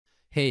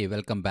Hey,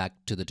 welcome back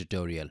to the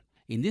tutorial.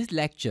 In this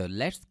lecture,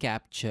 let's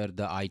capture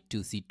the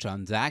I2c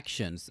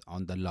transactions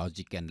on the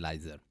logic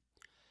analyzer.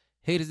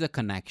 Here is the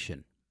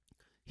connection.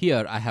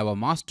 Here I have a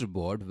master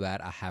board where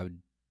I have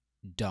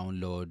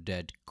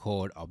downloaded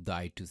code of the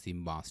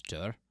I2c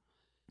master.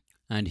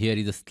 And here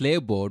is a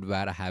slave board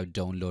where I have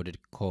downloaded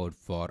code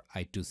for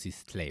I2c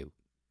slave.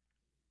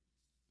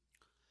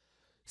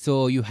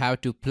 So you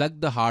have to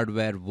plug the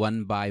hardware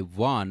one by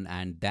one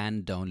and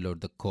then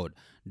download the code.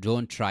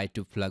 Don't try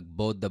to plug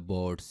both the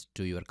boards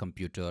to your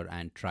computer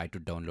and try to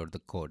download the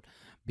code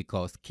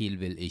because Kill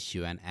will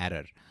issue an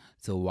error.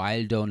 So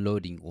while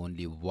downloading,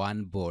 only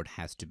one board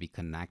has to be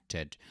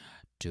connected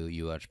to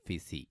your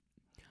PC.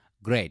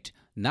 Great.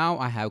 Now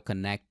I have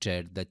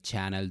connected the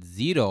channel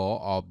 0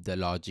 of the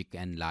logic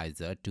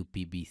analyzer to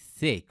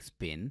PB6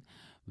 pin,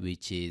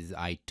 which is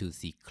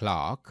I2c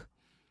clock.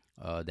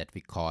 That we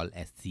call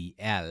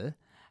SCL,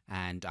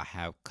 and I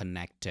have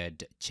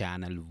connected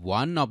channel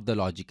 1 of the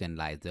logic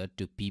analyzer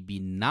to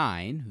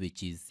PB9,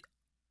 which is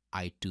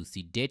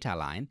I2c data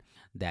line,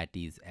 that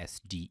is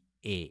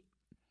SDA.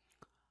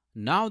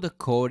 Now the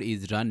code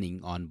is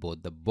running on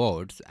both the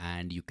boards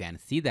and you can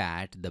see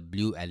that the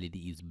blue LED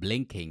is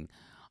blinking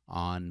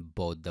on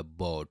both the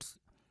boards.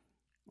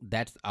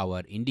 That's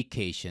our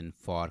indication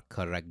for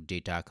correct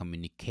data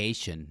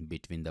communication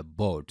between the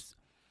boards.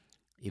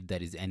 If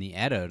there is any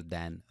error,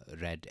 then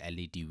red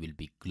LED will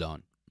be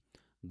glowing.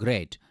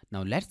 Great.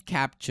 Now let's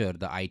capture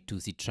the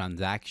I2c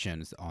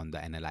transactions on the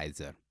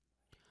analyzer.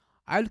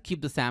 I'll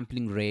keep the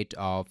sampling rate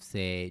of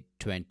say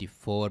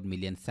 24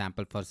 million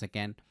sample per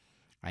second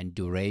and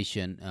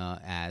duration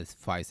as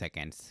 5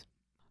 seconds.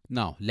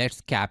 Now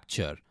let's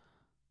capture.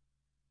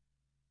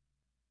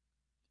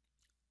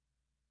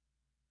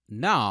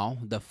 Now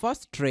the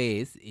first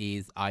trace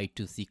is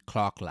I2c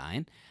clock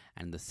line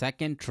and the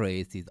second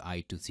trace is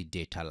I2c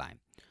data line.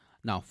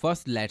 Now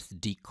first let's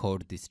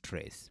decode this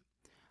trace.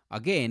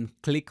 Again,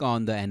 click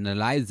on the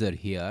analyzer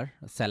here,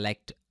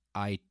 select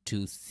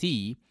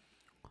I2c.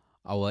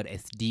 Our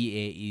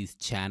SDA is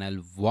channel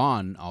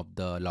 1 of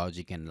the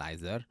logic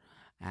analyzer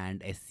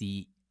and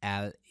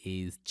SCL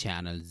is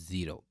channel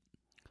 0.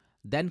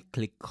 Then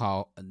click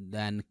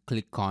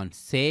on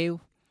save.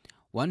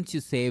 Once you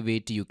save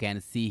it, you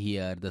can see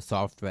here the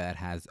software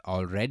has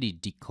already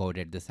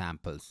decoded the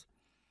samples.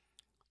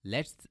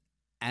 Let's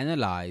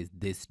analyze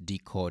this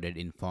decoded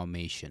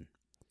information.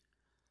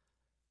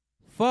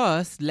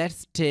 First,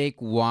 let's take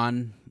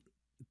one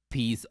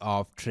piece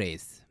of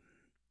trace.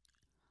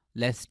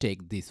 Let's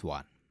take this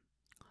one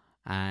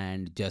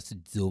and just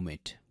zoom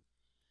it.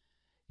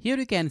 Here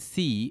you can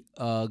see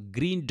a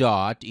green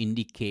dot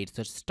indicates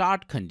the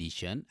start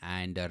condition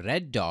and a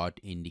red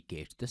dot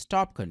indicates the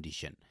stop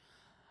condition.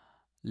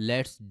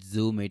 Let's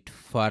zoom it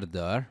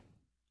further.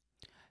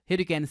 Here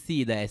you can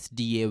see the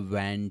SDA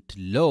went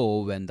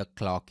low when the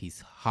clock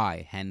is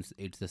high, hence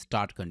it's the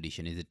start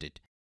condition, isn't it?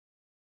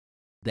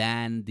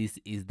 Then this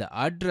is the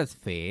address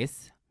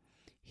phase.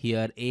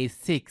 Here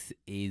A6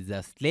 is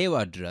a slave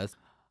address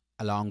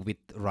along with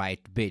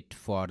write bit.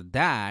 For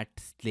that,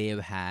 slave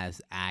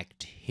has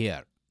act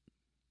here.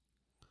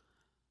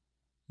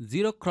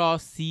 0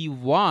 cross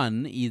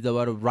C1 is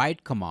our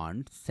write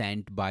command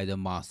sent by the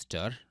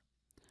master.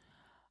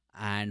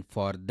 And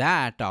for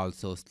that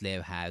also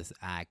slave has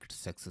act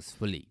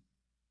successfully.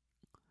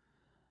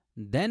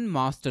 Then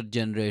master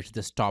generates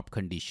the stop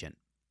condition.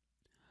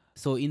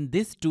 So in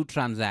these two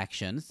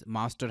transactions,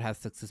 master has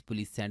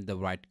successfully sent the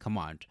write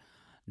command.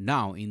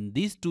 Now in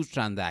these two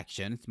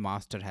transactions,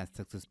 master has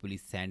successfully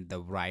sent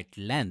the write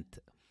length.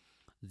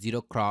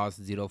 0 cross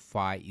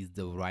 05 is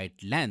the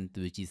write length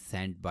which is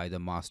sent by the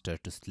master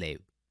to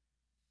slave.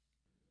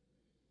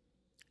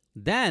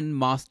 Then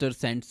master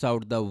sends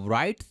out the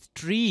write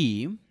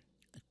stream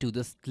to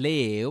the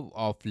slave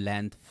of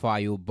length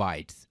 5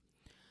 bytes.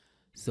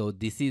 So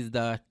this is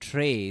the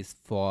trace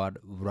for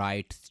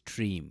write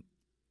stream.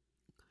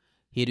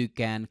 Here you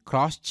can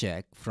cross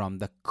check from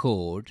the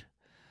code.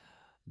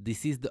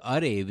 This is the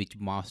array which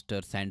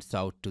master sends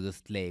out to the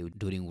slave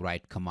during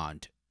write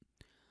command.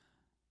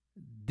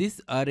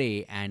 This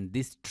array and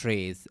this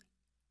trace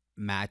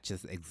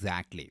matches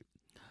exactly.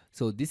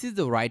 So this is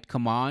the write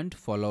command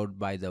followed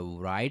by the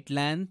write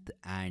length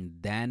and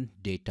then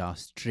data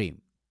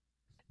stream.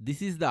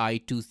 This is the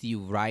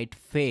I2c write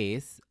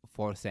phase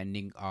for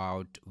sending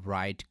out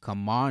write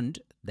command,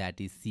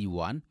 that is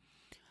C1.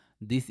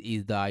 This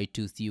is the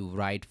I2c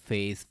write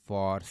phase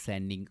for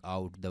sending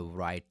out the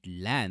write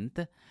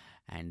length,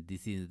 and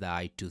this is the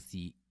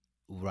I2c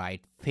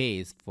write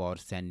phase for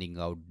sending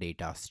out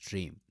data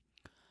stream.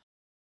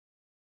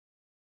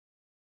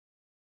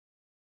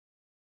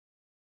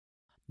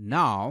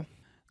 Now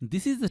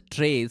this is the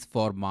trace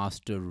for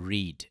master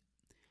read.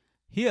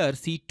 Here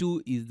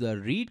C2 is the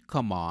read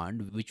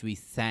command which we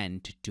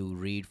sent to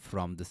read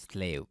from the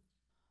slave.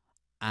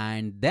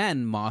 And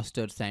then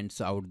master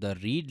sends out the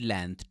read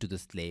length to the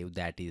slave,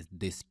 that is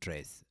this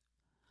trace.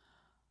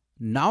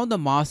 Now the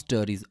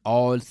master is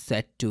all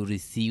set to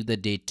receive the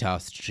data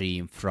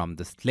stream from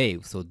the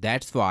slave. So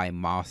that's why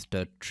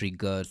master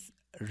triggers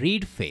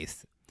read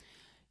phase.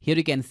 Here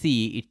you can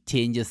see it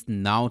changes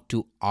now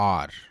to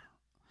R,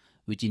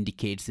 which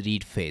indicates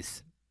read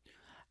phase.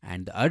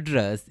 And the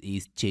address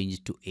is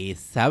changed to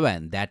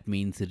A7. That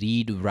means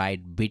read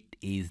write bit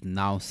is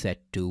now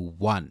set to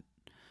 1.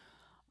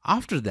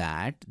 After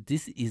that,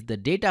 this is the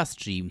data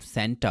stream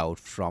sent out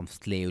from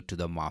slave to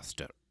the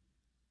master.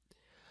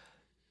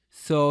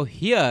 So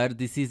here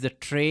this is the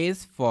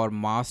trace for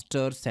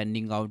master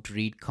sending out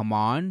read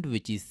command,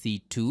 which is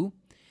C2.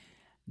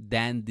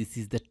 Then this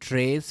is the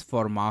trace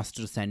for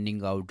master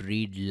sending out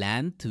read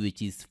length,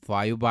 which is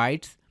 5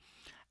 bytes.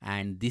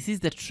 And this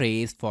is the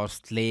trace for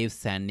slave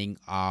sending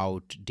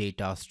out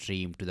data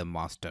stream to the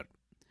master.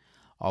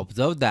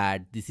 Observe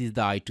that this is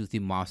the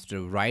I2c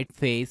master write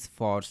phase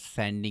for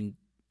sending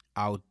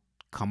out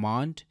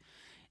command.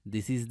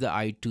 This is the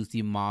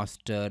I2c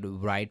master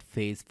write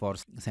phase for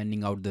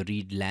sending out the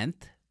read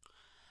length.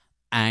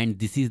 And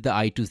this is the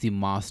I2c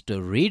master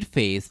read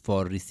phase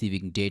for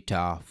receiving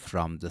data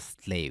from the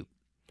slave.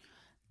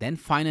 Then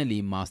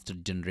finally master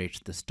generates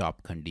the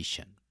stop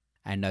condition.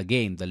 And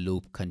again the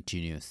loop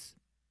continues.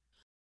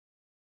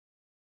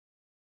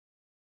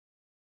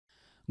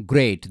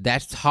 Great,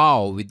 that's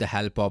how with the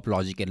help of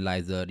logic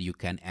analyzer you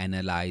can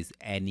analyze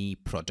any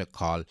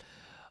protocol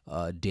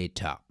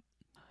data.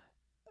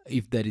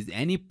 If there is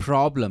any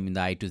problem in the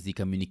I2c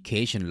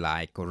communication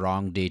like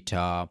wrong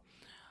data,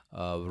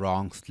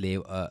 wrong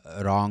slave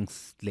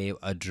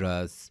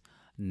address,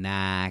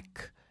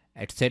 NAC,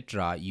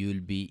 etc., you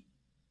will be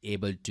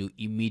able to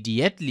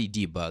immediately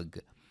debug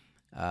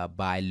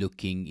by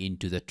looking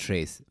into the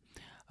trace.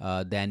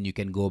 Then you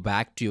can go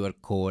back to your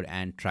code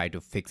and try to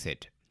fix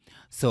it.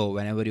 So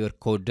whenever your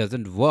code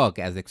doesn't work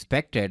as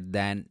expected,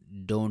 then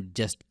don't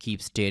just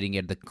keep staring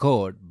at the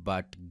code,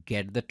 but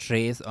get the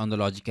trace on the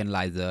logic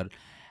analyzer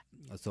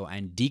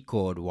and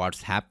decode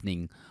what's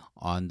happening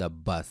on the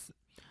bus.